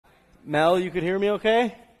Mel, you could hear me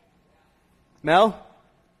okay? Mel?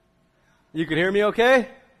 You could hear me okay?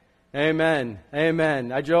 Amen.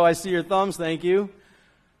 Amen. Joe, I see your thumbs. Thank you.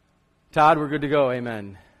 Todd, we're good to go.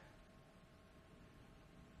 Amen.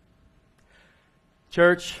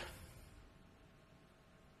 Church,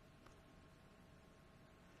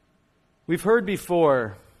 we've heard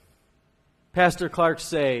before Pastor Clark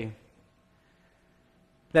say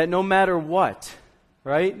that no matter what,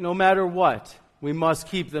 right? No matter what, we must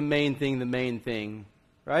keep the main thing,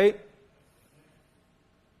 right?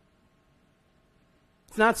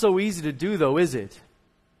 It's not so easy to do, though, is it?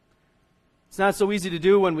 It's not so easy to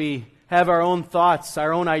do when we have our own thoughts,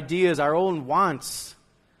 our own ideas, our own wants,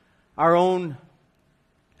 our own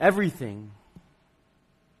everything.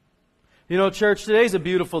 You know, church, today's a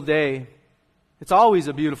beautiful day. It's always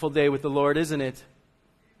a beautiful day with the Lord, isn't it?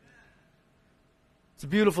 It's a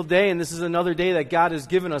beautiful day, and this is another day that God has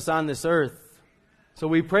given us on this earth. So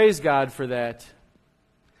we praise God for that.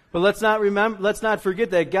 But let's not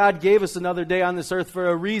forget that God gave us another day on this earth for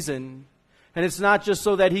a reason. And it's not just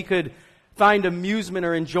so that He could find amusement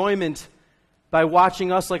or enjoyment by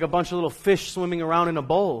watching us like a bunch of little fish swimming around in a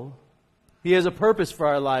bowl. He has a purpose for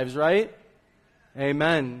our lives, right?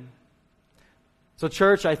 Amen. So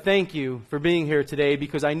church, I thank you for being here today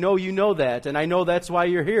because I know you know that, and I know that's why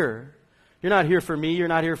you're here. You're not here for me, you're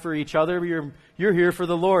not here for each other, you're here for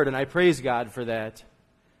the Lord, and I praise God for that.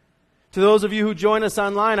 To those of you who join us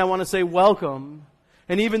online, I want to say welcome.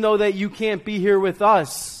 And even though that you can't be here with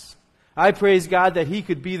us, I praise God that He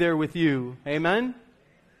could be there with you. Amen?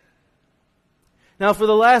 Now, for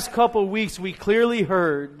the last couple weeks, we clearly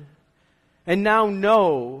heard and now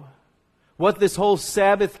know what this whole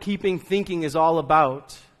Sabbath-keeping thinking is all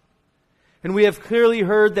about. And we have clearly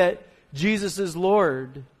heard that Jesus is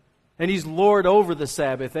Lord, and He's Lord over the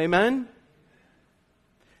Sabbath. Amen?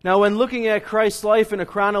 Now, when looking at Christ's life in a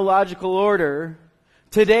chronological order,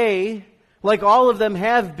 today, like all of them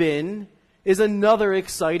have been, is another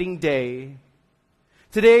exciting day.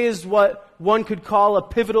 Today is what one could call a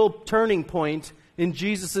pivotal turning point in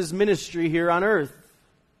Jesus' ministry here on earth.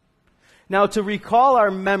 Now, to recall our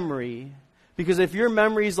memory, because if your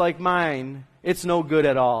memory is like mine, it's no good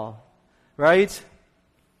at all, right?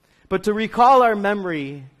 But to recall our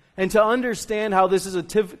memory and to understand how this is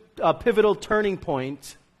a pivotal turning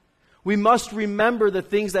point, we must remember the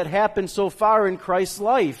things that happened so far in Christ's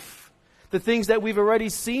life. The things that we've already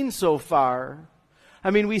seen so far. I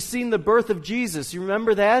mean, we've seen the birth of Jesus. You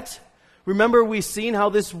remember that? Remember we've seen how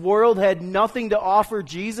this world had nothing to offer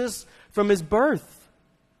Jesus from His birth.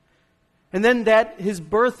 And then that His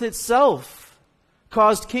birth itself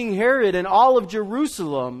caused King Herod and all of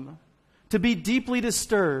Jerusalem to be deeply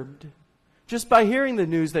disturbed just by hearing the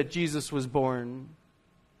news that Jesus was born.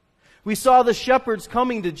 We saw the shepherds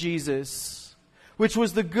coming to Jesus, which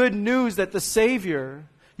was the good news that the Savior,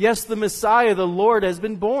 yes, the Messiah, the Lord, has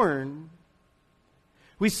been born.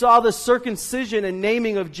 We saw the circumcision and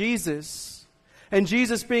naming of Jesus, and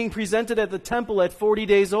Jesus being presented at the temple at 40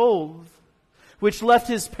 days old, which left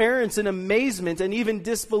His parents in amazement and even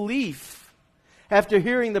disbelief after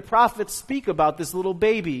hearing the prophets speak about this little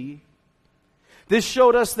baby. This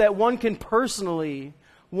showed us that one can personally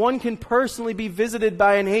be visited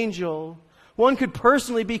by an angel. One could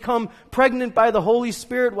personally become pregnant by the Holy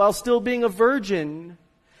Spirit while still being a virgin.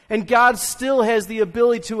 And God still has the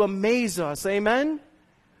ability to amaze us. Amen?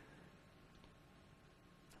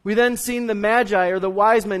 We then seen the Magi, or the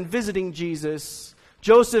wise men, visiting Jesus.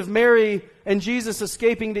 Joseph, Mary, and Jesus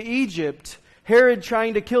escaping to Egypt. Herod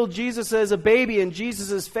trying to kill Jesus as a baby, and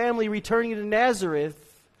Jesus' family returning to Nazareth.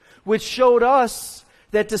 Which showed us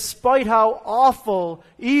that despite how awful,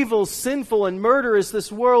 evil, sinful, and murderous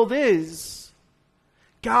this world is,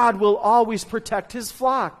 God will always protect His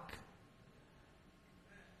flock.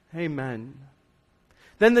 Amen.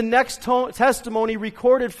 Then the next testimony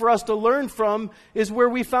recorded for us to learn from is where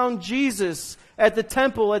we found Jesus at the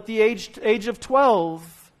temple at the age of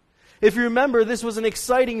 12. If you remember, this was an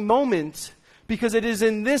exciting moment because it is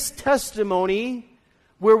in this testimony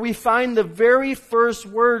where we find the very first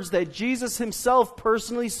words that Jesus Himself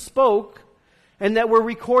personally spoke and that were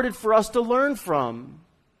recorded for us to learn from.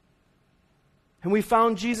 And we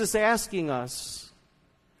found Jesus asking us,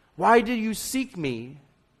 "Why do you seek me?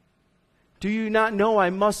 Do you not know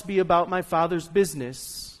I must be about my Father's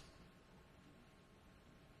business?"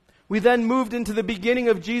 We then moved into the beginning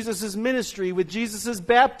of Jesus' ministry with Jesus'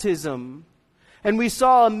 baptism. And we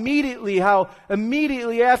saw immediately how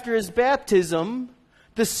immediately after His baptism,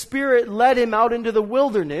 the Spirit led Him out into the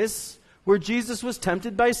wilderness where Jesus was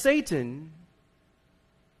tempted by Satan.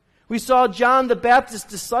 We saw John the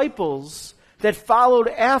Baptist's disciples that followed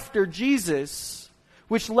after Jesus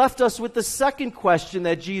which left us with the second question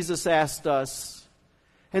that Jesus asked us,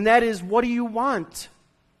 and that is, what do you want?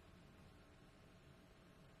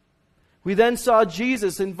 We then saw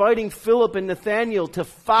Jesus inviting Philip and Nathanael to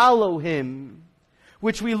follow him,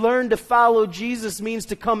 which we learned to follow Jesus means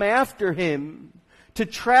to come after him, to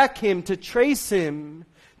track him, to trace him,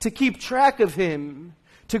 to keep track of him,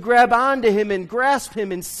 to grab onto him and grasp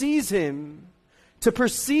him and seize him, to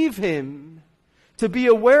perceive him, to be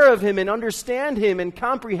aware of him and understand him and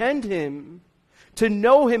comprehend him, to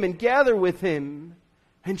know him and gather with him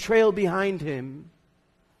and trail behind him.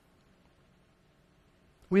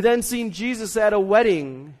 We then seen Jesus at a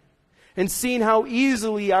wedding and seen how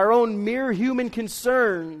easily our own mere human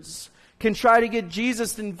concerns can try to get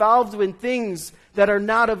Jesus involved in things that are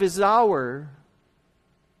not of his hour.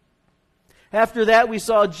 After that, we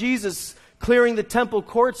saw Jesus clearing the temple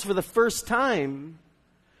courts for the first time,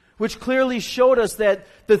 which clearly showed us that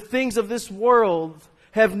the things of this world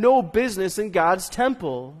have no business in God's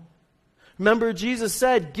temple. Remember, Jesus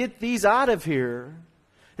said, "Get these out of here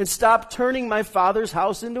and stop turning my Father's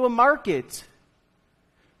house into a market."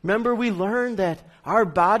 Remember, we learned that our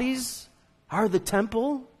bodies are the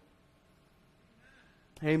temple.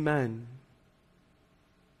 Amen.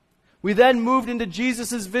 We then moved into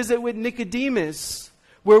Jesus' visit with Nicodemus,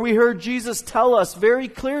 where we heard Jesus tell us very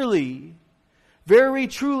clearly, "Very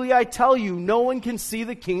truly I tell you, no one can see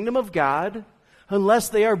the kingdom of God unless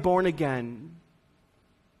they are born again."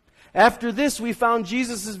 After this, we found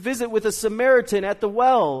Jesus' visit with a Samaritan at the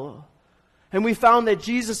well. And we found that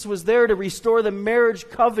Jesus was there to restore the marriage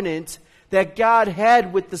covenant that God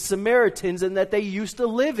had with the Samaritans and that they used to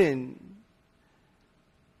live in.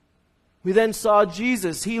 We then saw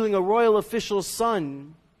Jesus healing a royal official's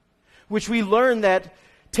son, which we learned that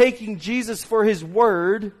taking Jesus for his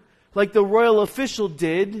word, like the royal official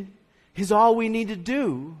did, is all we need to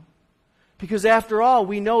do. Because after all,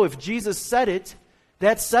 we know if Jesus said it,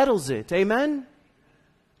 that settles it. Amen?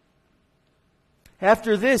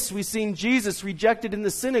 After this, we seen Jesus rejected in the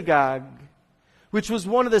synagogue, which was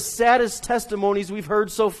one of the saddest testimonies we've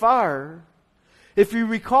heard so far. If you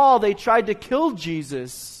recall, they tried to kill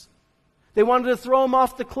Jesus. They wanted to throw him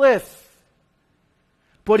off the cliff.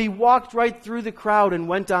 But he walked right through the crowd and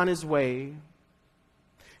went on his way.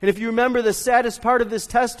 And if you remember, the saddest part of this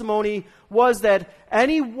testimony was that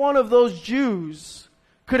any one of those Jews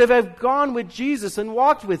could have gone with Jesus and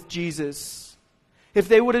walked with Jesus if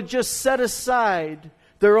they would have just set aside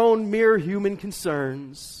their own mere human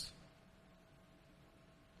concerns.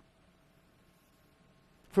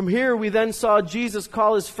 From here, we then saw Jesus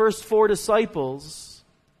call his first 4 disciples.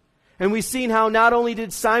 And we've seen how not only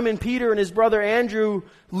did Simon Peter and his brother Andrew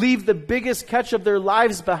leave the biggest catch of their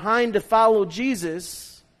lives behind to follow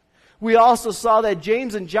Jesus, we also saw that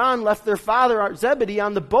James and John left their father Zebedee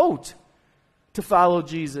on the boat to follow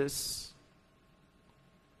Jesus.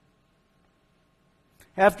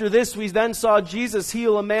 After this, we then saw Jesus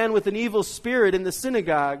heal a man with an evil spirit in the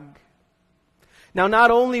synagogue. Now, not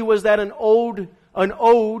only was that an ode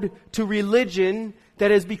to religion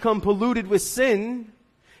that has become polluted with sin,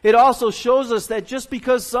 it also shows us that just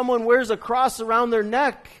because someone wears a cross around their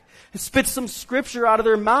neck, spits some scripture out of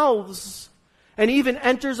their mouths, and even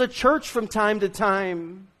enters a church from time to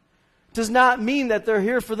time, does not mean that they're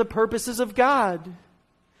here for the purposes of God.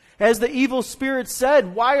 As the evil spirit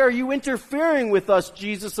said, "Why are you interfering with us,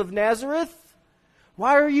 Jesus of Nazareth?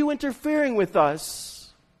 Why are you interfering with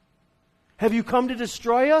us? Have you come to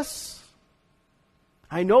destroy us?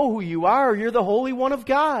 I know who you are. You're the Holy One of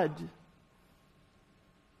God."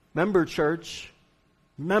 Remember, church,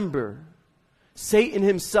 remember, Satan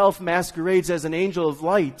himself masquerades as an angel of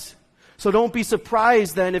light. So don't be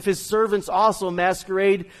surprised then if his servants also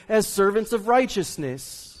masquerade as servants of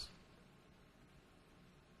righteousness.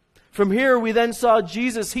 From here, we then saw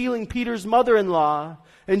Jesus healing Peter's mother-in-law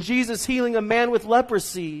and Jesus healing a man with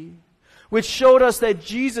leprosy, which showed us that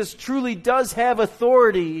Jesus truly does have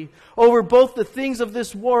authority over both the things of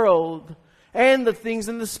this world and the things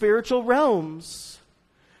in the spiritual realms,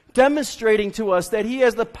 demonstrating to us that he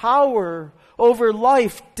has the power over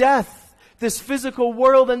life, death, this physical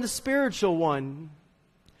world and the spiritual one.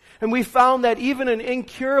 And we found that even an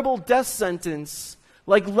incurable death sentence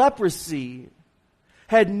like leprosy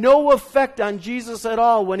had no effect on Jesus at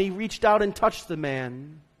all when he reached out and touched the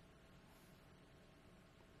man.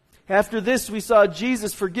 After this, we saw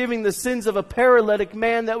Jesus forgiving the sins of a paralytic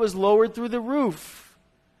man that was lowered through the roof.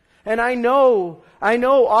 And I know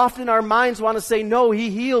often our minds want to say, "No, he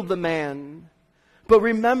healed the man." But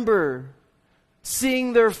remember,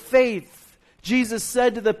 seeing their faith, Jesus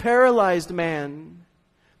said to the paralyzed man,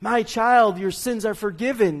 "My child, your sins are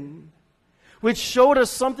forgiven," which showed us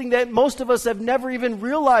something that most of us have never even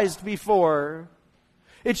realized before.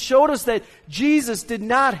 It showed us that Jesus did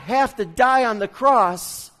not have to die on the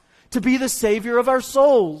cross to be the Savior of our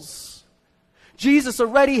souls. Jesus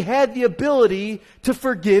already had the ability to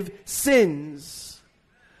forgive sins.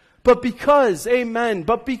 But because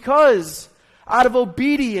out of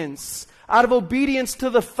obedience to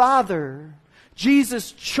the Father,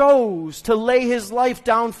 Jesus chose to lay his life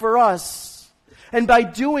down for us. And by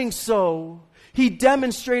doing so, he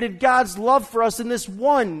demonstrated God's love for us in this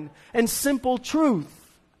one and simple truth.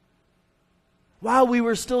 While we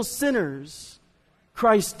were still sinners,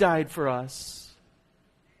 Christ died for us.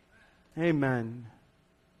 Amen.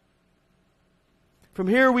 From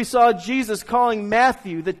here we saw Jesus calling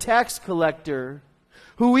Matthew, the tax collector,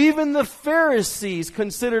 who even the Pharisees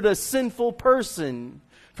considered a sinful person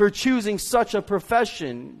for choosing such a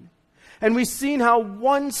profession. And we've seen how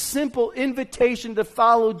one simple invitation to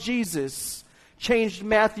follow Jesus changed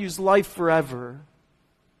Matthew's life forever.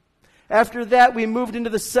 After that, we moved into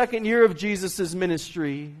the second year of Jesus'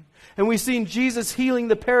 ministry, and we've seen Jesus healing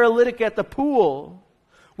the paralytic at the pool,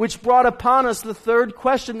 which brought upon us the third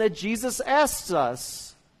question that Jesus asks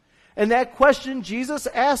us. And that question Jesus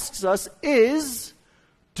asks us is,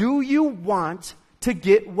 do you want to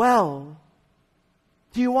get well?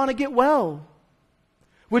 Do you want to get well?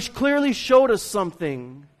 Which clearly showed us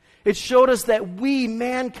something. It showed us that we,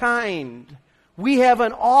 mankind, we have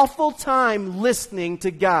an awful time listening to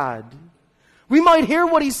God. We might hear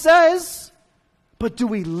what he says, but do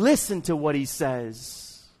we listen to what he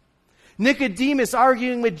says? Nicodemus,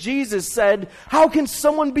 arguing with Jesus, said, how can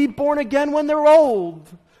someone be born again when they're old?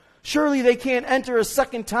 Surely they can't enter a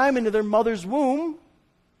second time into their mother's womb.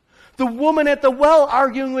 The woman at the well,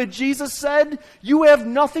 arguing with Jesus, said, you have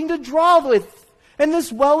nothing to draw with, and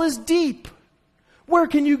this well is deep. Where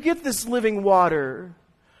can you get this living water?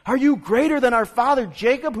 Are you greater than our father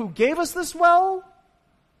Jacob, who gave us this well?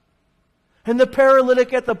 And the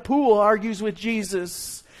paralytic at the pool argues with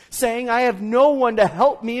Jesus, saying, I have no one to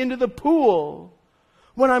help me into the pool.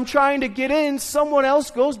 When I'm trying to get in, someone else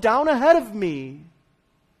goes down ahead of me.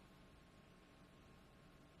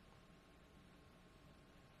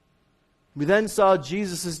 We then saw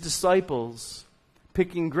Jesus' disciples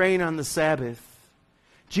picking grain on the Sabbath,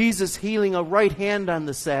 Jesus healing a right hand on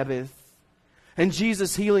the Sabbath, and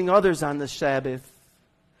Jesus healing others on the Sabbath,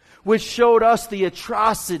 which showed us the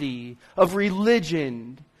atrocity of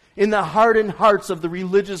religion in the hardened hearts of the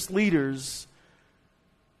religious leaders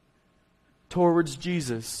towards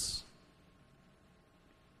Jesus.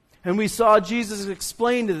 And we saw Jesus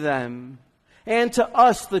explain to them and to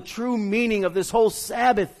us the true meaning of this whole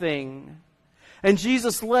Sabbath thing. And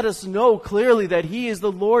Jesus let us know clearly that he is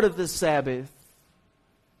the Lord of the Sabbath.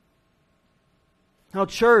 Now,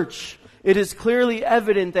 church, it is clearly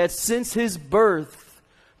evident that since his birth,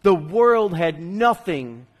 the world had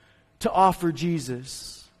nothing to offer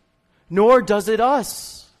Jesus, nor does it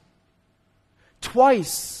us.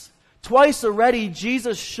 Twice already,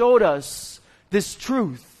 Jesus showed us this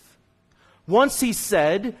truth. Once he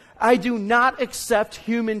said, I do not accept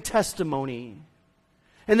human testimony.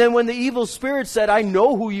 And then when the evil spirit said, I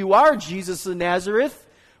know who you are, Jesus of Nazareth.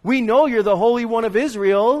 We know you're the Holy One of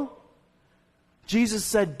Israel. Jesus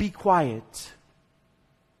said, be quiet.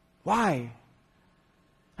 Why?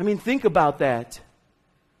 I mean, think about that.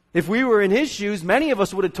 If we were in his shoes, many of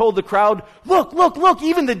us would have told the crowd, look,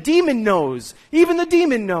 even the demon knows. Even the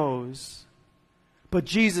demon knows. But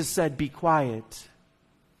Jesus said, be quiet.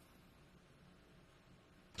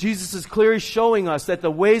 Jesus is clearly showing us that the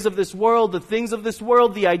ways of this world, the things of this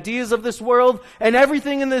world, the ideas of this world, and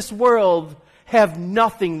everything in this world have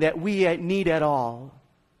nothing that we need at all.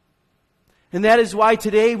 And that is why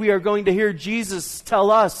today we are going to hear Jesus tell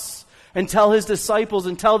us and tell his disciples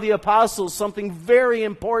and tell the apostles something very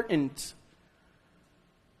important.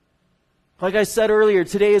 Like I said earlier,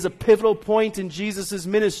 today is a pivotal point in Jesus'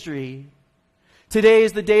 ministry. Today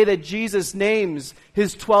is the day that Jesus names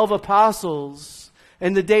his 12 apostles,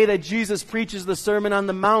 and the day that Jesus preaches the Sermon on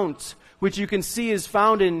the Mount, which you can see is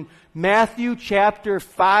found in Matthew chapter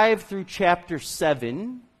 5 through chapter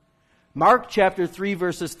 7, Mark chapter 3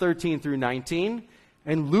 verses 13 through 19,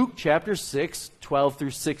 and Luke chapter 6, 12 through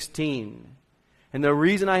 16. And the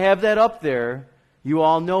reason I have that up there, you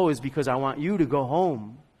all know, is because I want you to go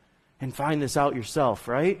home and find this out yourself,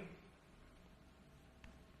 right?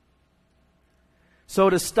 So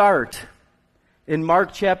to start, in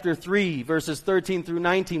Mark chapter 3, verses 13 through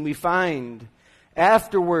 19, we find,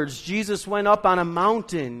 afterwards, Jesus went up on a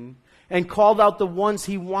mountain and called out the ones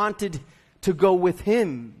he wanted to go with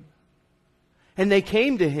him. And they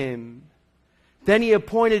came to him. Then he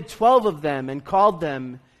appointed 12 of them and called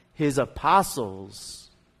them his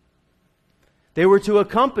apostles. They were to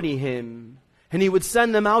accompany him, and he would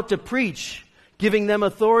send them out to preach, giving them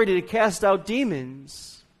authority to cast out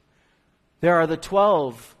demons. There are the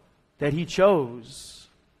 12 that he chose.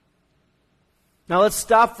 Now let's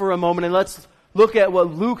stop for a moment and let's look at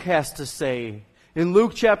what Luke has to say. In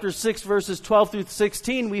Luke chapter 6, verses 12 through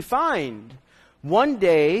 16, we find, one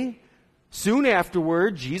day, soon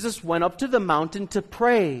afterward, Jesus went up to the mountain to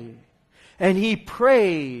pray. And he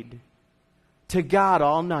prayed to God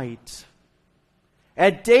all night.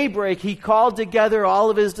 At daybreak, he called together all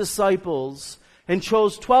of his disciples and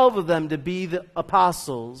chose 12 of them to be the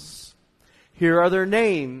apostles. Here are their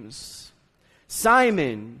names: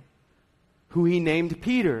 Simon, who he named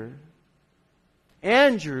Peter;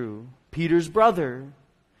 Andrew, Peter's brother;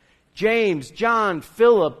 James, John,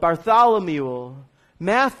 Philip, Bartholomew,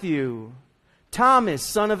 Matthew, Thomas,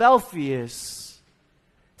 son of Alphaeus;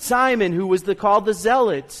 Simon, who was called the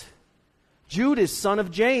Zealot; Judas, son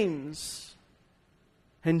of James;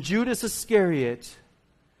 and Judas Iscariot,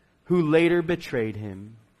 who later betrayed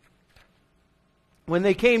him. When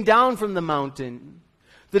they came down from the mountain,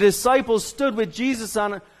 the disciples stood with Jesus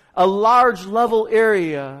on a large level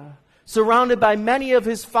area, surrounded by many of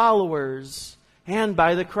his followers and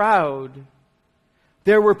by the crowd.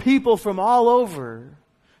 There were people from all over,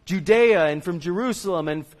 Judea and from Jerusalem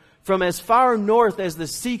and from as far north as the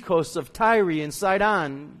seacoasts of Tyre and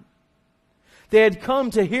Sidon. They had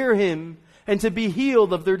come to hear him and to be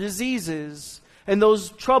healed of their diseases, and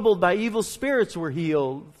those troubled by evil spirits were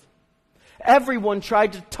healed. Everyone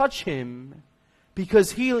tried to touch him,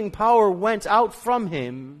 because healing power went out from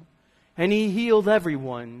him, and he healed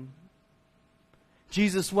everyone.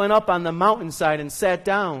 Jesus went up on the mountainside and sat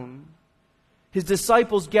down. His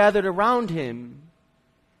disciples gathered around him,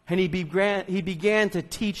 and he began to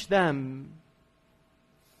teach them.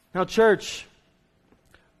 Now, church,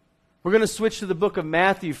 we're going to switch to the book of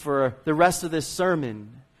Matthew for the rest of this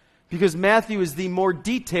sermon, because Matthew is the more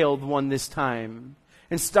detailed one this time.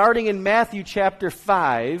 And starting in Matthew chapter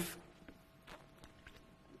 5,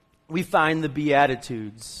 we find the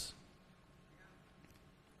Beatitudes.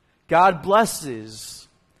 God blesses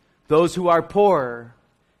those who are poor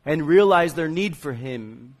and realize their need for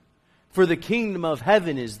him, for the kingdom of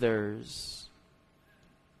heaven is theirs.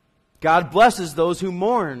 God blesses those who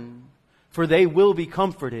mourn, for they will be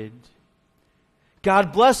comforted.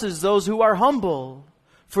 God blesses those who are humble,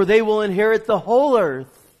 for they will inherit the whole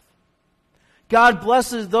earth. God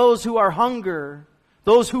blesses those who hunger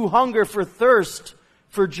for thirst,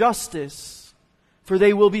 for justice, for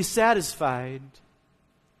they will be satisfied.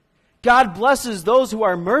 God blesses those who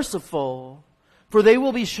are merciful, for they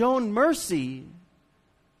will be shown mercy.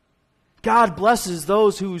 God blesses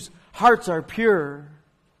those whose hearts are pure,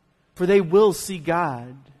 for they will see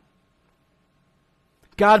God.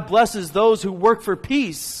 God blesses those who work for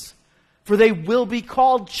peace, for they will be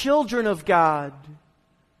called children of God.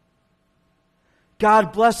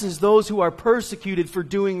 God blesses those who are persecuted for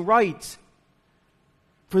doing right,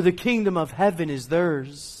 for the kingdom of heaven is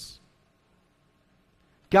theirs.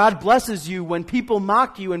 God blesses you when people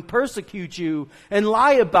mock you and persecute you and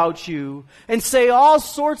lie about you and say all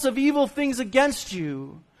sorts of evil things against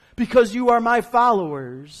you because you are my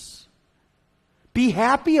followers. Be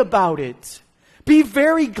happy about it. Be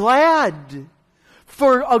very glad,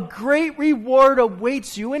 for a great reward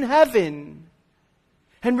awaits you in heaven.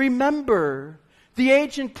 And remember, the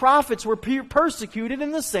ancient prophets were persecuted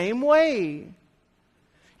in the same way.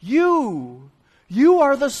 You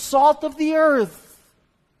are the salt of the earth.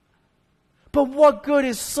 But what good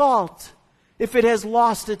is salt if it has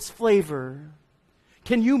lost its flavor?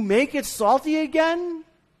 Can you make it salty again?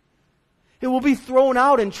 It will be thrown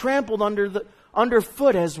out and trampled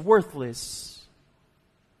underfoot as worthless.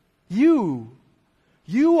 You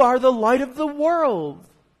are the light of the world,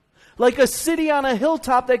 like a city on a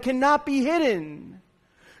hilltop that cannot be hidden.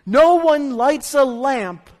 No one lights a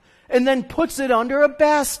lamp and then puts it under a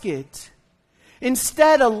basket.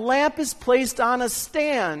 Instead, a lamp is placed on a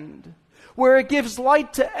stand where it gives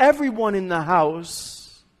light to everyone in the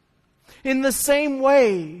house. In the same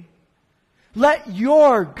way, let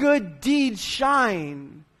your good deeds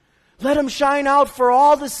shine. Let them shine out for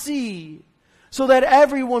all to see, so that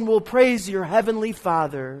everyone will praise your heavenly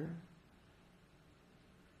Father.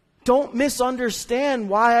 Don't misunderstand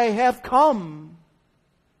why I have come.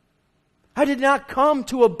 I did not come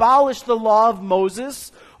to abolish the law of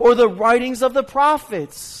Moses or the writings of the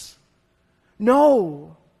prophets.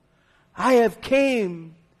 No, I have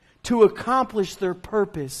came to accomplish their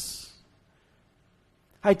purpose.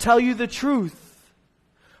 I tell you the truth,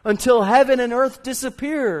 until heaven and earth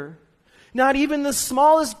disappear, Not even the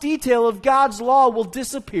smallest detail of God's law will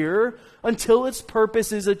disappear until its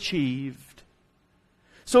purpose is achieved.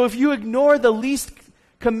 So if you ignore the least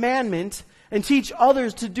commandment and teach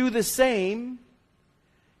others to do the same,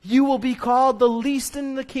 you will be called the least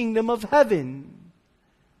in the kingdom of heaven.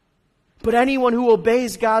 But anyone who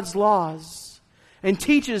obeys God's laws and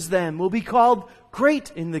teaches them will be called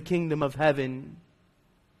great in the kingdom of heaven.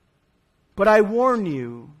 But I warn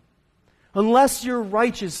you, unless your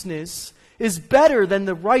righteousness is better than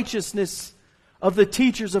the righteousness of the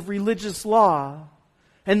teachers of religious law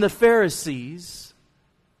and the Pharisees,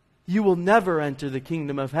 you will never enter the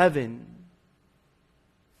kingdom of heaven.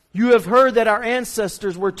 You have heard that our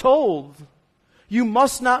ancestors were told, you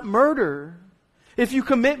must not murder. If you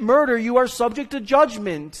commit murder, you are subject to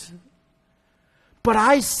judgment. But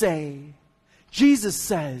I say, Jesus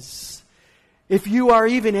says, if you are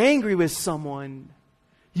even angry with someone,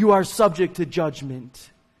 you are subject to judgment.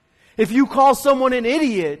 If you call someone an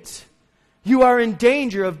idiot, you are in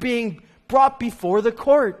danger of being brought before the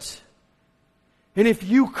court. And if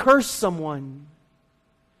you curse someone,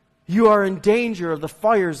 you are in danger of the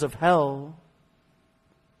fires of hell.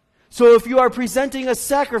 So if you are presenting a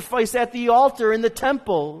sacrifice at the altar in the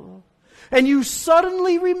temple, and you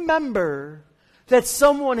suddenly remember that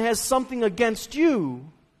someone has something against you,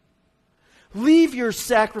 leave your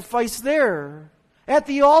sacrifice there at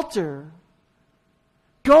the altar.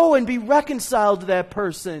 Go and be reconciled to that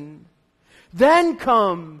person. Then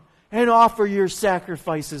come and offer your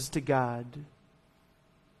sacrifices to God.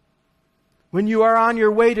 When you are on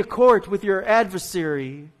your way to court with your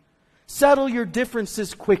adversary, settle your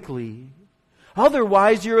differences quickly.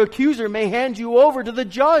 Otherwise, your accuser may hand you over to the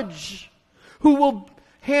judge, who will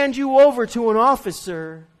hand you over to an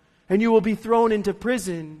officer, and you will be thrown into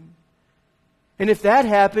prison. And if that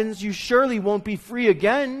happens, you surely won't be free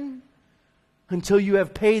again until you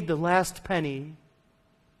have paid the last penny.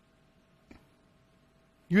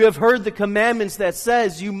 You have heard the commandments that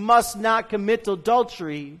says you must not commit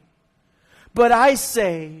adultery. But I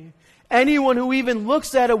say, anyone who even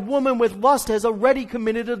looks at a woman with lust has already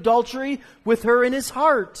committed adultery with her in his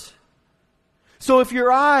heart. So if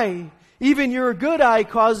your eye, even your good eye,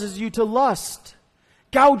 causes you to lust,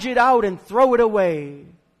 gouge it out and throw it away.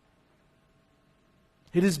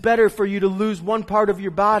 It is better for you to lose one part of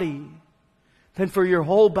your body than for your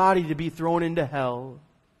whole body to be thrown into hell.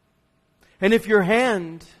 And if your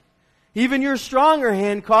hand, even your stronger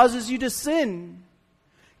hand, causes you to sin,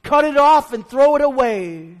 cut it off and throw it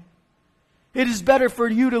away. It is better for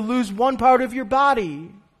you to lose one part of your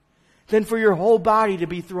body than for your whole body to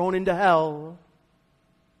be thrown into hell.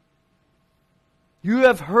 You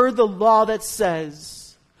have heard the law that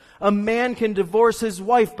says a man can divorce his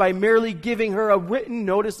wife by merely giving her a written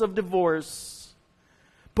notice of divorce.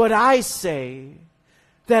 But I say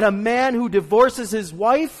that a man who divorces his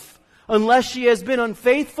wife, unless she has been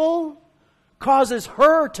unfaithful, causes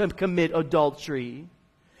her to commit adultery.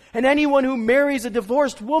 And anyone who marries a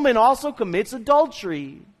divorced woman also commits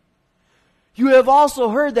adultery. You have also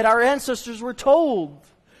heard that our ancestors were told,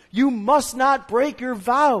 you must not break your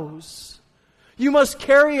vows. You must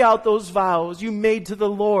carry out those vows you made to the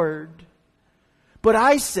Lord. But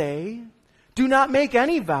I say, do not make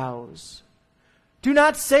any vows. Do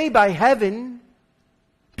not say by heaven,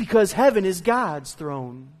 because heaven is God's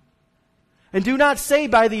throne. And do not say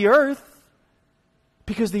by the earth,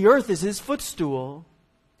 because the earth is his footstool.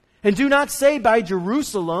 And do not say by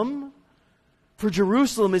Jerusalem, for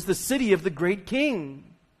Jerusalem is the city of the great king.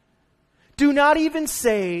 Do not even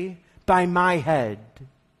say by my head,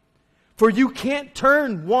 for you can't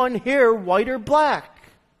turn one hair white or black.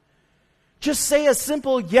 Just say a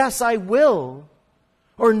simple yes, I will,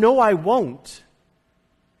 or no, I won't.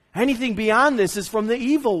 Anything beyond this is from the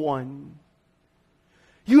evil one.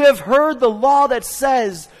 You have heard the law that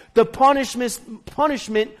says the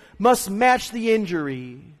punishment must match the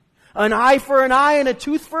injury. An eye for an eye and a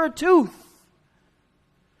tooth for a tooth.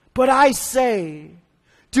 But I say,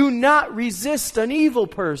 do not resist an evil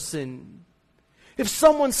person. If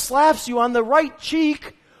someone slaps you on the right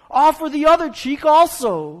cheek, offer the other cheek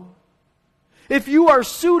also. If you are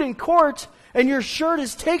sued in court and your shirt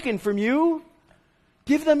is taken from you,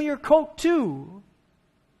 give them your coat too.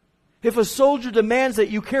 If a soldier demands that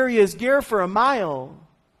you carry his gear for a mile,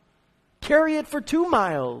 carry it for 2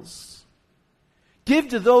 miles. Give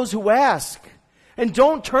to those who ask, and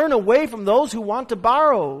don't turn away from those who want to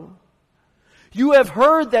borrow. You have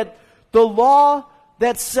heard that the law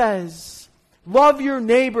that says, love your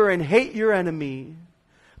neighbor and hate your enemy.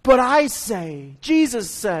 But I say, Jesus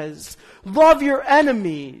says, love your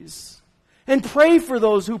enemies and pray for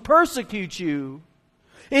those who persecute you.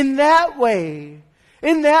 In that way,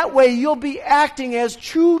 In that way, you'll be acting as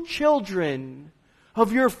true children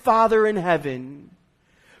of your Father in heaven.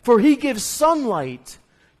 For He gives sunlight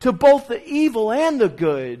to both the evil and the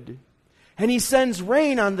good, and He sends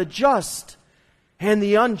rain on the just and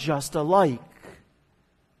the unjust alike.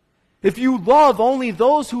 If you love only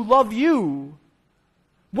those who love you,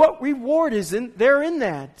 what reward is there in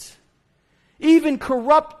that? Even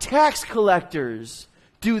corrupt tax collectors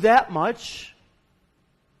do that much.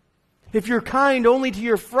 If you're kind only to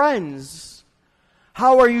your friends,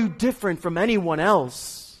 how are you different from anyone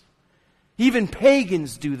else? Even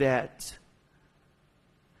pagans do that.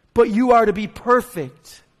 But you are to be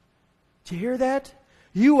perfect. Do you hear that?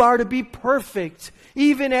 You are to be perfect,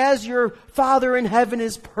 even as your Father in heaven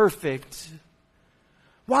is perfect.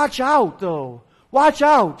 Watch out, though. Watch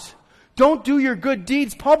out. Don't do your good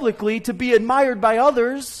deeds publicly to be admired by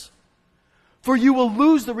others, for you will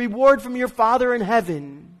lose the reward from your Father in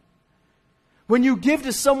heaven. When you give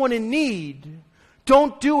to someone in need,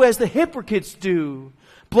 don't do as the hypocrites do,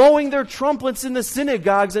 blowing their trumpets in the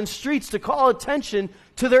synagogues and streets to call attention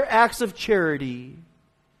to their acts of charity.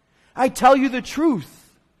 I tell you the truth.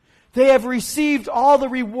 They have received all the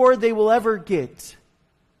reward they will ever get.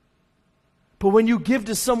 But when you give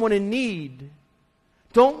to someone in need,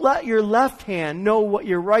 don't let your left hand know what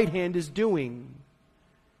your right hand is doing.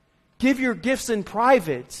 Give your gifts in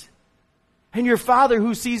private, and your Father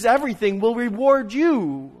who sees everything will reward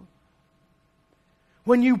you.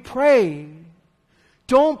 When you pray,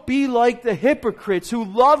 don't be like the hypocrites who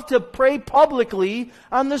love to pray publicly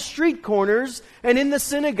on the street corners and in the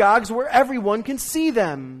synagogues where everyone can see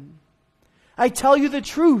them. I tell you the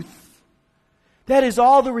truth. That is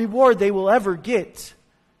all the reward they will ever get.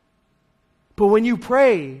 But when you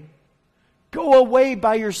pray, go away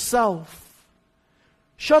by yourself.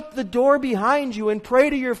 Shut the door behind you and pray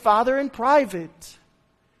to your Father in private.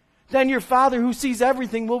 Then your Father who sees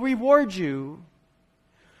everything will reward you.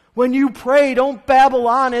 When you pray, don't babble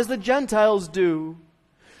on as the Gentiles do.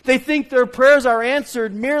 They think their prayers are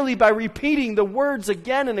answered merely by repeating the words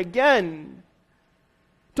again and again.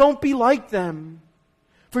 Don't be like them,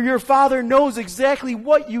 for your Father knows exactly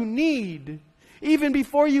what you need, even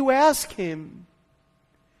before you ask Him.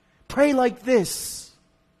 Pray like this: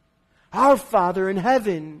 Our Father in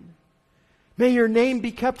heaven, may your name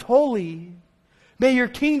be kept holy. May your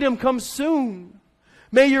kingdom come soon.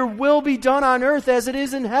 May your will be done on earth as it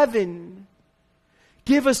is in heaven.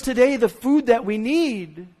 Give us today the food that we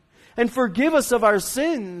need, and forgive us of our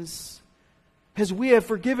sins, as we have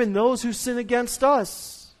forgiven those who sin against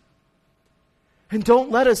us. And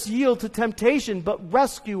don't let us yield to temptation, but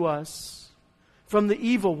rescue us from the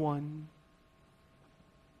evil one.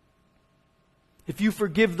 If you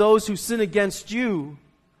forgive those who sin against you,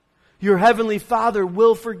 your heavenly Father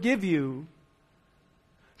will forgive you.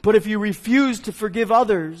 But if you refuse to forgive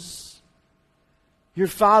others, your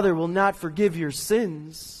Father will not forgive your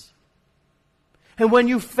sins. And when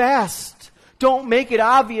you fast, don't make it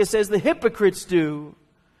obvious as the hypocrites do,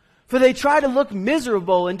 for they try to look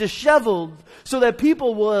miserable and disheveled so that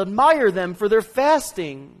people will admire them for their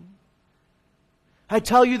fasting. I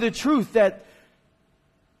tell you the truth, that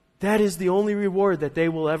is the only reward that they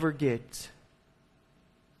will ever get.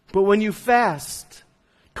 But when you fast,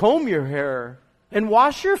 comb your hair and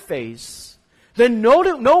wash your face. Then no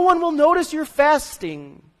one will notice your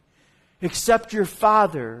fasting except your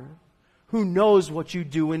Father who knows what you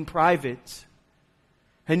do in private.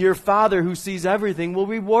 And your Father who sees everything will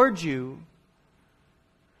reward you.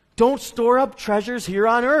 Don't store up treasures here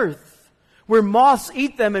on earth, where moths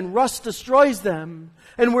eat them and rust destroys them,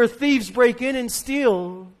 and where thieves break in and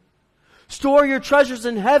steal. Store your treasures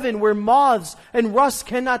in heaven, where moths and rust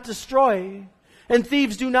cannot destroy, and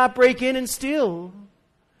thieves do not break in and steal.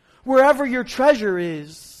 Wherever your treasure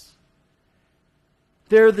is,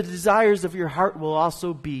 there the desires of your heart will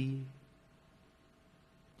also be.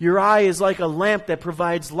 Your eye is like a lamp that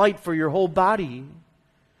provides light for your whole body.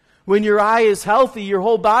 When your eye is healthy, your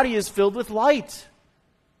whole body is filled with light.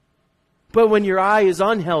 But when your eye is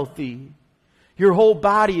unhealthy, your whole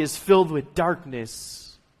body is filled with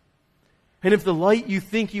darkness. And if the light you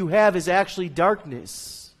think you have is actually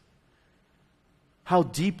darkness, how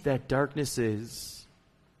deep that darkness is.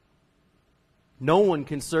 No one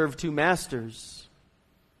can serve two masters,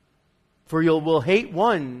 for you will hate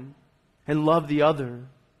one and love the other.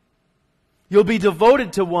 You'll be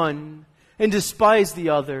devoted to one and despise the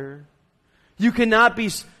other. You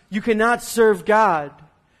cannot serve God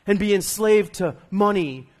and be enslaved to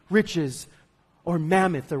money, riches, or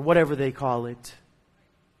mammoth, or whatever they call it.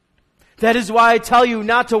 That is why I tell you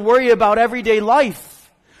not to worry about everyday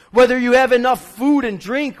life, whether you have enough food and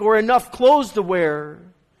drink or enough clothes to wear.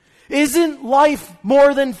 Isn't life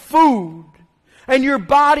more than food, and your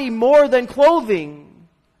body more than clothing?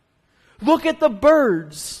 Look at the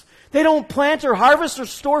birds. They don't plant or harvest or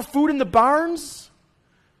store food in the barns,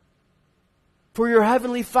 for your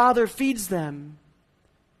heavenly Father feeds them.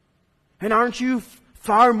 And aren't you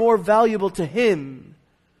far more valuable to Him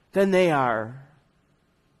than they are?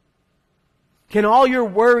 Can all your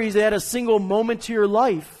worries add a single moment to your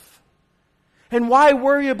life? And why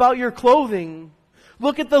worry about your clothing?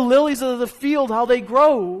 Look at the lilies of the field, how they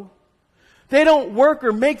grow. They don't work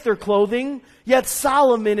or make their clothing, yet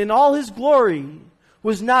Solomon in all his glory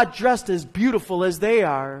was not dressed as beautiful as they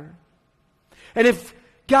are. And if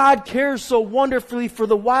God cares so wonderfully for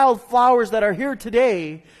the wild flowers that are here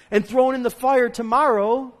today and thrown in the fire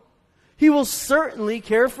tomorrow, He will certainly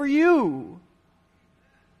care for you.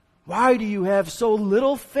 Why do you have so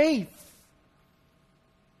little faith?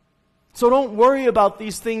 So don't worry about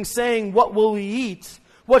these things saying, what will we eat?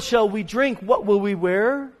 What shall we drink? What will we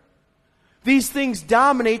wear? These things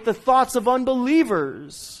dominate the thoughts of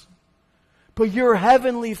unbelievers. But your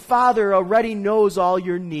heavenly Father already knows all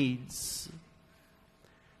your needs.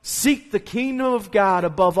 Seek the kingdom of God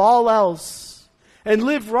above all else and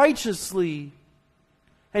live righteously,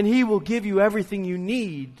 and He will give you everything you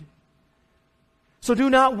need. So do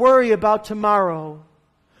not worry about tomorrow,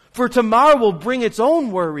 for tomorrow will bring its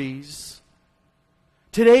own worries.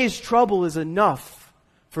 Today's trouble is enough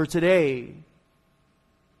for today.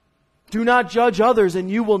 Do not judge others,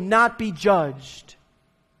 and you will not be judged.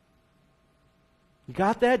 You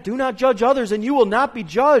got that? Do not judge others, and you will not be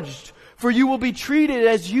judged, for you will be treated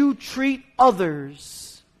as you treat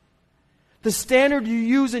others. The standard you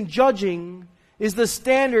use in judging is the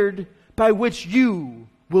standard by which you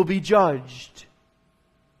will be judged.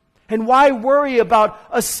 And why worry about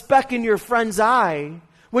a speck in your friend's eye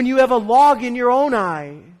when you have a log in your own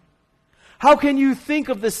eye? How can you think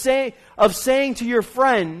of saying to your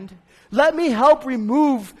friend, let me help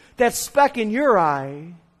remove that speck in your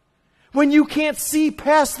eye, when you can't see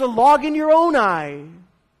past the log in your own eye?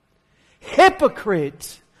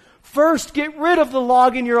 Hypocrite! First get rid of the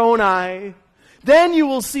log in your own eye, then you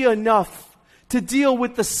will see enough to deal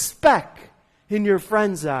with the speck in your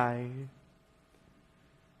friend's eye.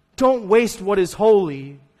 Don't waste what is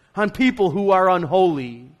holy on people who are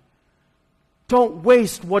unholy. Don't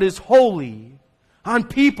waste what is holy on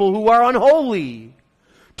people who are unholy.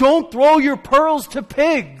 Don't throw your pearls to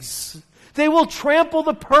pigs. They will trample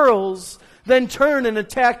the pearls, then turn and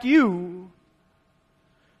attack you.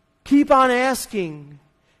 Keep on asking,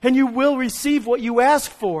 and you will receive what you ask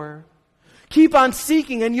for. Keep on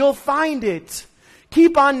seeking, and you'll find it.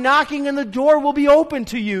 Keep on knocking, and the door will be open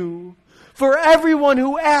to you. For everyone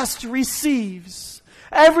who asks receives.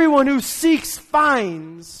 Everyone who seeks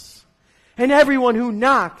finds. And everyone who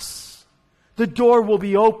knocks, the door will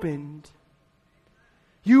be opened.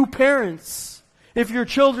 You parents, if your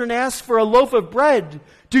children ask for a loaf of bread,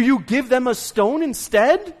 do you give them a stone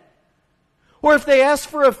instead? Or if they ask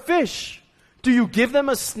for a fish, do you give them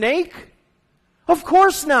a snake? Of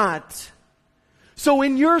course not. So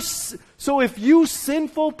if you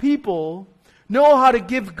sinful people know how to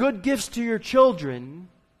give good gifts to your children,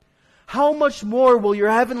 how much more will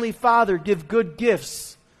your heavenly Father give good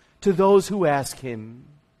gifts to those who ask Him?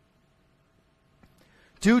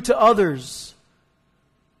 Do to others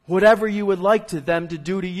whatever you would like them to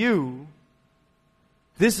do to you.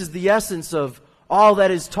 This is the essence of all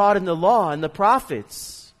that is taught in the law and the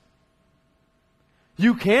prophets.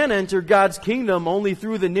 You can enter God's kingdom only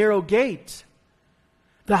through the narrow gate.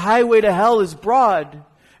 The highway to hell is broad,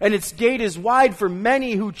 and its gate is wide for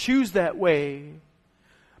many who choose that way.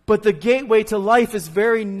 But the gateway to life is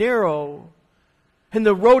very narrow, and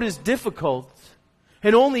the road is difficult,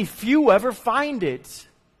 and only few ever find it.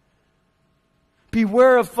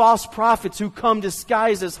 Beware of false prophets who come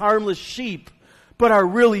disguised as harmless sheep, but are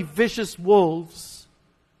really vicious wolves.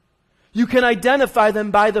 You can identify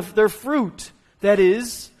them by their fruit, that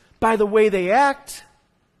is, by the way they act.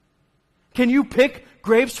 Can you pick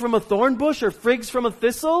grapes from a thorn bush or figs from a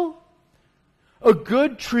thistle? A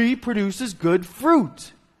good tree produces good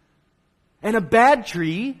fruit, and a bad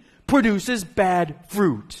tree produces bad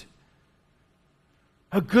fruit.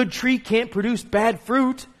 A good tree can't produce bad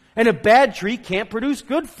fruit, and a bad tree can't produce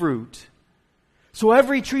good fruit. So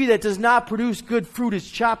every tree that does not produce good fruit is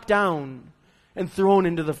chopped down and thrown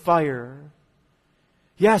into the fire.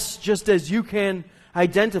 Yes, just as you can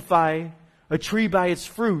identify a tree by its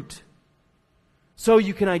fruit, so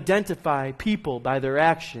you can identify people by their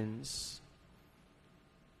actions.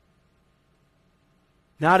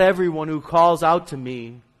 Not everyone who calls out to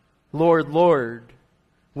me, Lord, Lord,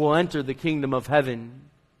 will enter the kingdom of heaven,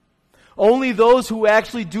 Only those who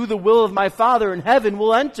actually do the will of my Father in heaven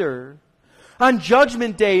will enter. On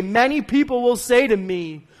Judgment Day, many people will say to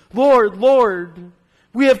me, Lord, Lord,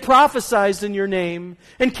 we have prophesied in your name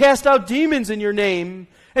and cast out demons in your name,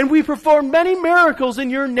 and we performed many miracles in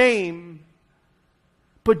your name.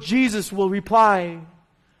 But Jesus will reply,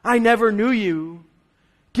 I never knew you.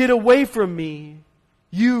 Get away from me,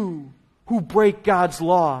 you who break God's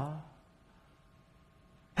law.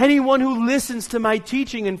 Anyone who listens to my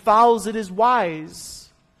teaching and follows it is wise,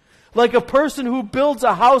 like a person who builds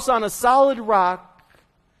a house on a solid rock.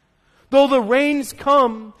 Though the rains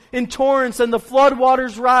come in torrents and the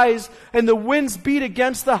floodwaters rise and the winds beat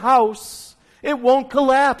against the house, it won't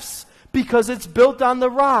collapse because it's built on the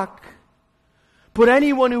rock. But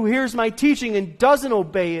anyone who hears my teaching and doesn't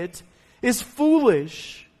obey it is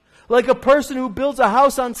foolish, like a person who builds a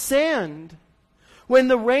house on sand. When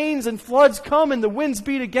the rains and floods come and the winds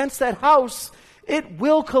beat against that house, it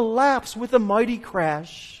will collapse with a mighty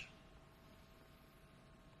crash.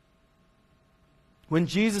 When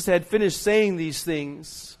Jesus had finished saying these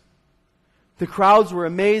things, the crowds were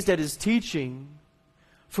amazed at his teaching,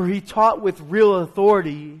 for he taught with real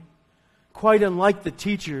authority, quite unlike the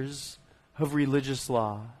teachers of religious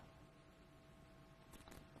law.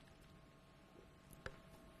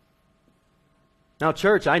 Now,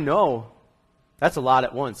 church, I know that's a lot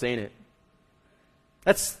at once, ain't it?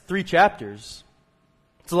 That's 3 chapters.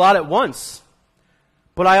 It's a lot at once.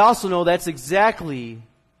 But I also know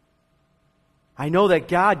I know that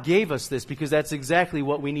God gave us this because that's exactly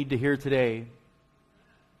what we need to hear today.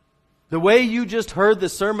 The way you just heard the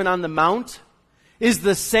Sermon on the Mount is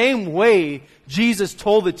the same way Jesus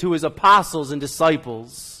told it to his apostles and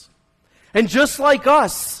disciples. And just like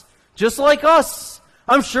us,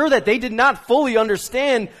 I'm sure that they did not fully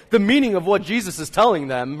understand the meaning of what Jesus is telling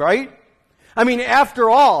them, right? I mean, after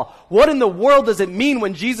all, what in the world does it mean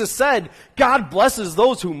when Jesus said, God blesses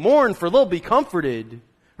those who mourn, for they'll be comforted?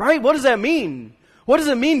 Right? What does that mean? What does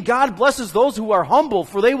it mean God blesses those who are humble,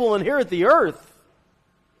 for they will inherit the earth?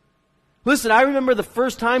 Listen, I remember the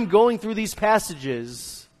first time going through these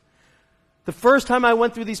passages. The first time I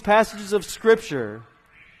went through these passages of Scripture.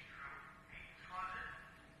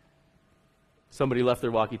 Somebody left their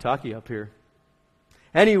walkie-talkie up here.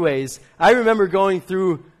 Anyways, I remember going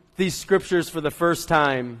through these Scriptures for the first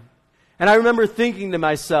time. And I remember thinking to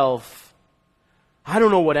myself, I don't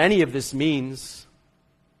know what any of this means.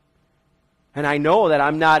 And I know that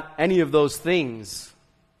I'm not any of those things.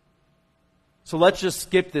 So let's just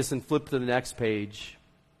skip this and flip to the next page.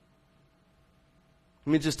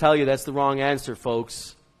 Let me just tell you that's the wrong answer,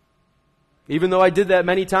 folks. Even though I did that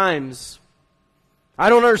many times. I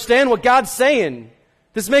don't understand what God's saying.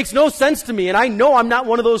 This makes no sense to me, and I know I'm not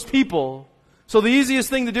one of those people. So the easiest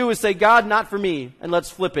thing to do is say, God, not for me, and let's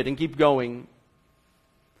flip it and keep going.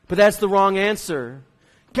 But that's the wrong answer.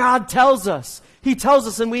 God tells us. He tells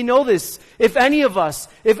us, and we know this. If any of us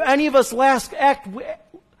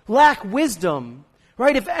lack wisdom,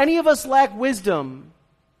 right? If any of us lack wisdom,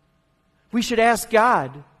 we should ask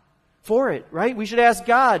God for it, right? We should ask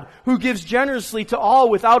God, who gives generously to all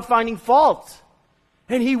without finding fault,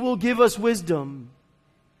 and He will give us wisdom.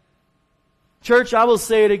 Church, I will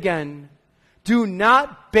say it again. Do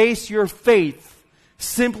not base your faith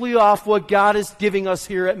simply off what God is giving us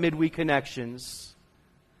here at Midweek Connections.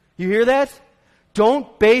 You hear that?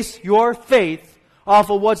 Don't base your faith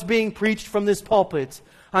off of what's being preached from this pulpit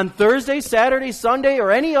on Thursday, Saturday, Sunday,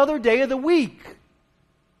 or any other day of the week.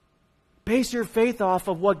 Base your faith off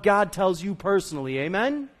of what God tells you personally.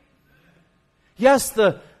 Amen? Yes,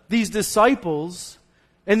 these disciples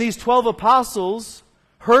and these 12 apostles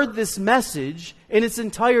heard this message in its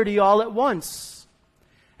entirety all at once.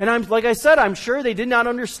 And like I said, I'm sure they did not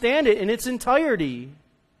understand it in its entirety.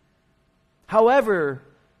 However,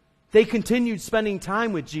 they continued spending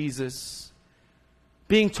time with Jesus,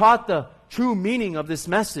 being taught the true meaning of this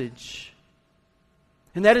message.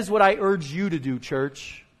 And that is what I urge you to do,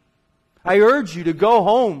 church. I urge you to go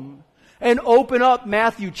home and open up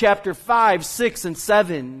Matthew chapter 5, 6, and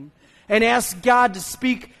 7 and ask God to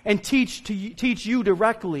speak and teach you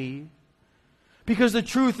directly. Because the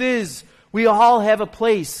truth is, we all have a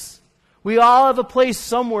place. We all have a place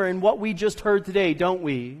somewhere in what we just heard today, don't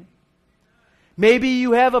we? Maybe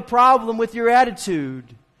you have a problem with your attitude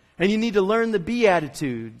and you need to learn the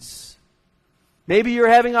Beatitudes. Maybe you're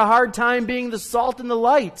having a hard time being the salt and the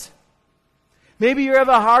light. Maybe you have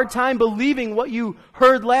a hard time believing what you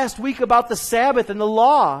heard last week about the Sabbath and the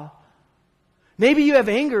law. Maybe you have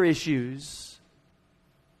anger issues.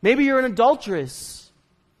 Maybe you're an adulteress.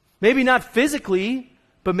 Maybe not physically,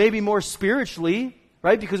 but maybe more spiritually,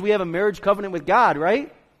 right? Because we have a marriage covenant with God,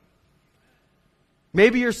 right?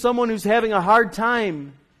 Maybe you're someone who's having a hard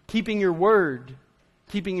time keeping your word,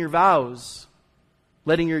 keeping your vows,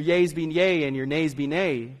 letting your yeas be yea and your nays be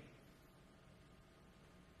nay.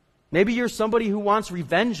 Maybe you're somebody who wants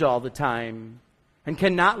revenge all the time and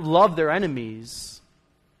cannot love their enemies.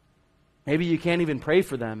 Maybe you can't even pray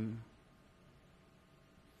for them.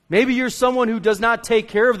 Maybe you're someone who does not take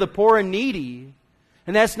care of the poor and needy.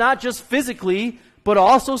 And that's not just physically, but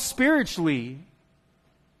also spiritually.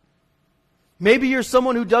 Maybe you're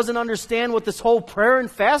someone who doesn't understand what this whole prayer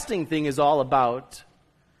and fasting thing is all about.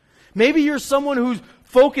 Maybe you're someone who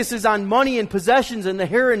focuses on money and possessions in the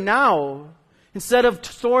here and now instead of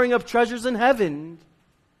storing up treasures in heaven.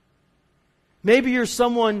 Maybe you're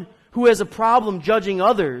someone who has a problem judging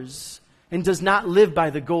others and does not live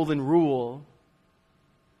by the golden rule.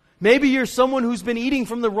 Maybe you're someone who's been eating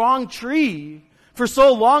from the wrong tree for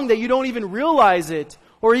so long that you don't even realize it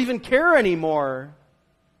or even care anymore.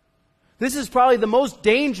 This is probably the most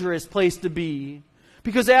dangerous place to be,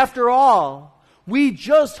 because after all, we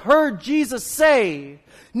just heard Jesus say,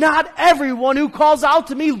 "Not everyone who calls out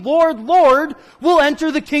to me, 'Lord, Lord,' will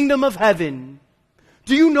enter the kingdom of heaven."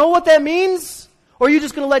 Do you know what that means? Or are you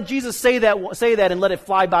just going to let Jesus say that and let it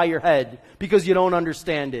fly by your head because you don't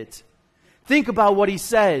understand it? Think about what he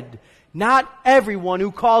said. Not everyone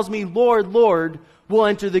who calls me Lord, Lord will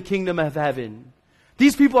enter the kingdom of heaven.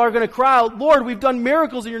 These people are going to cry out, "Lord, we've done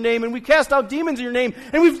miracles in your name, and we cast out demons in your name,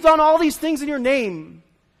 and we've done all these things in your name."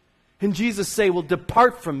 And Jesus say, "Well,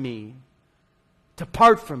 depart from me.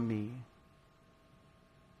 Depart from me."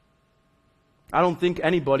 I don't think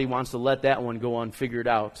anybody wants to let that one go unfigured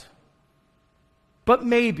out. But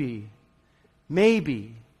maybe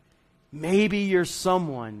you're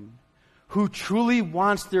someone who truly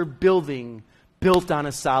wants their building built on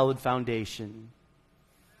a solid foundation.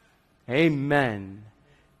 Amen.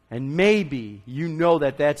 And maybe you know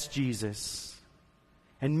that that's Jesus.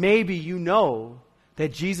 And maybe you know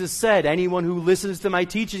that Jesus said, "Anyone who listens to my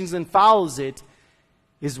teachings and follows it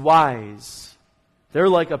is wise." They're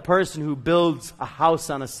like a person who builds a house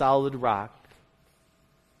on a solid rock.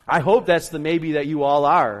 I hope that's the maybe that you all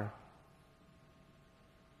are.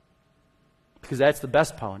 Because that's the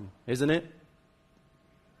best one, isn't it?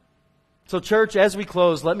 So church, as we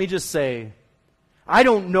close, let me just say, I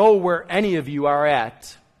don't know where any of you are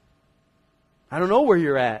at. I don't know where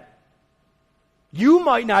you're at. You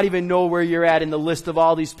might not even know where you're at in the list of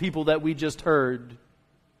all these people that we just heard.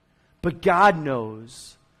 But God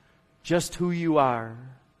knows just who you are.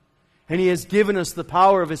 And He has given us the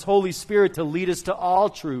power of His Holy Spirit to lead us to all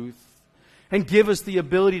truth and give us the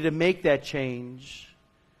ability to make that change.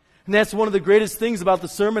 And that's one of the greatest things about the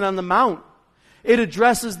Sermon on the Mount. It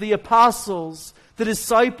addresses the apostles, the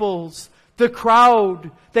disciples, the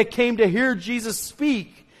crowd that came to hear Jesus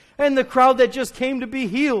speak, and the crowd that just came to be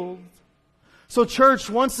healed. So church,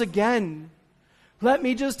 once again, let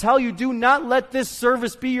me just tell you, do not let this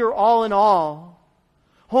service be your all in all.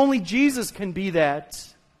 Only Jesus can be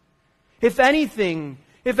that. If anything,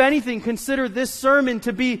 consider this sermon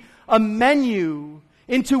to be a menu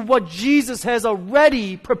into what Jesus has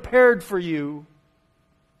already prepared for you.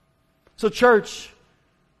 So church,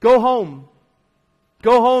 go home.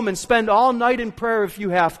 Go home and spend all night in prayer if you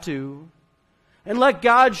have to. And let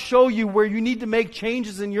God show you where you need to make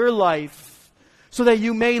changes in your life so that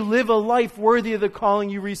you may live a life worthy of the calling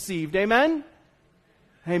you received. Amen?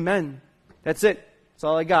 Amen. That's it. That's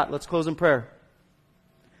all I got. Let's close in prayer.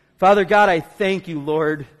 Father God, I thank you,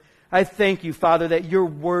 Lord. I thank you, Father, that your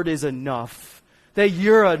word is enough. That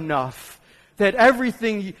you're enough. That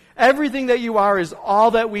everything that you are is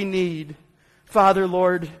all that we need. Father,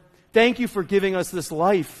 Lord, thank you for giving us this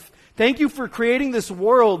life. Thank you for creating this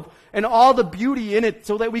world and all the beauty in it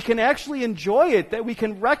so that we can actually enjoy it, that we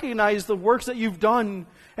can recognize the works that you've done,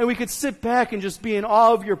 and we could sit back and just be in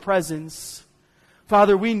awe of your presence.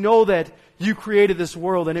 Father, we know that you created this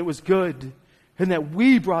world and it was good, and that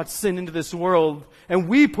we brought sin into this world and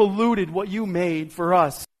we polluted what you made for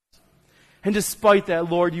us. And despite that,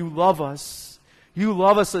 Lord, you love us. You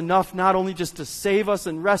love us enough not only just to save us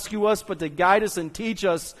and rescue us, but to guide us and teach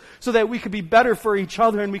us so that we could be better for each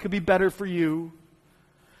other and we could be better for you.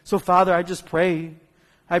 So, Father, I just pray.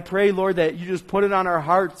 I pray, Lord, that you just put it on our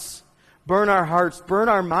hearts. Burn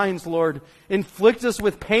our minds, Lord. Inflict us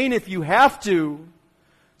with pain if you have to,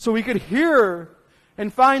 so we could hear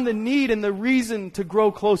and find the need and the reason to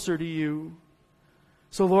grow closer to you.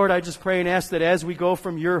 So, Lord, I just pray and ask that as we go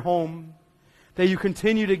from your home, that you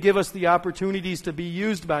continue to give us the opportunities to be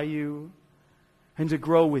used by you and to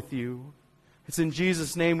grow with you. It's in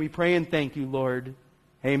Jesus' name we pray and thank you, Lord.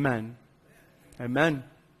 Amen. Amen.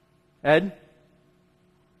 Ed?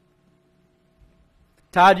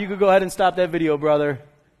 Todd, you could go ahead and stop that video, brother.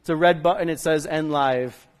 It's a red button. It says end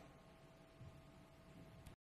live.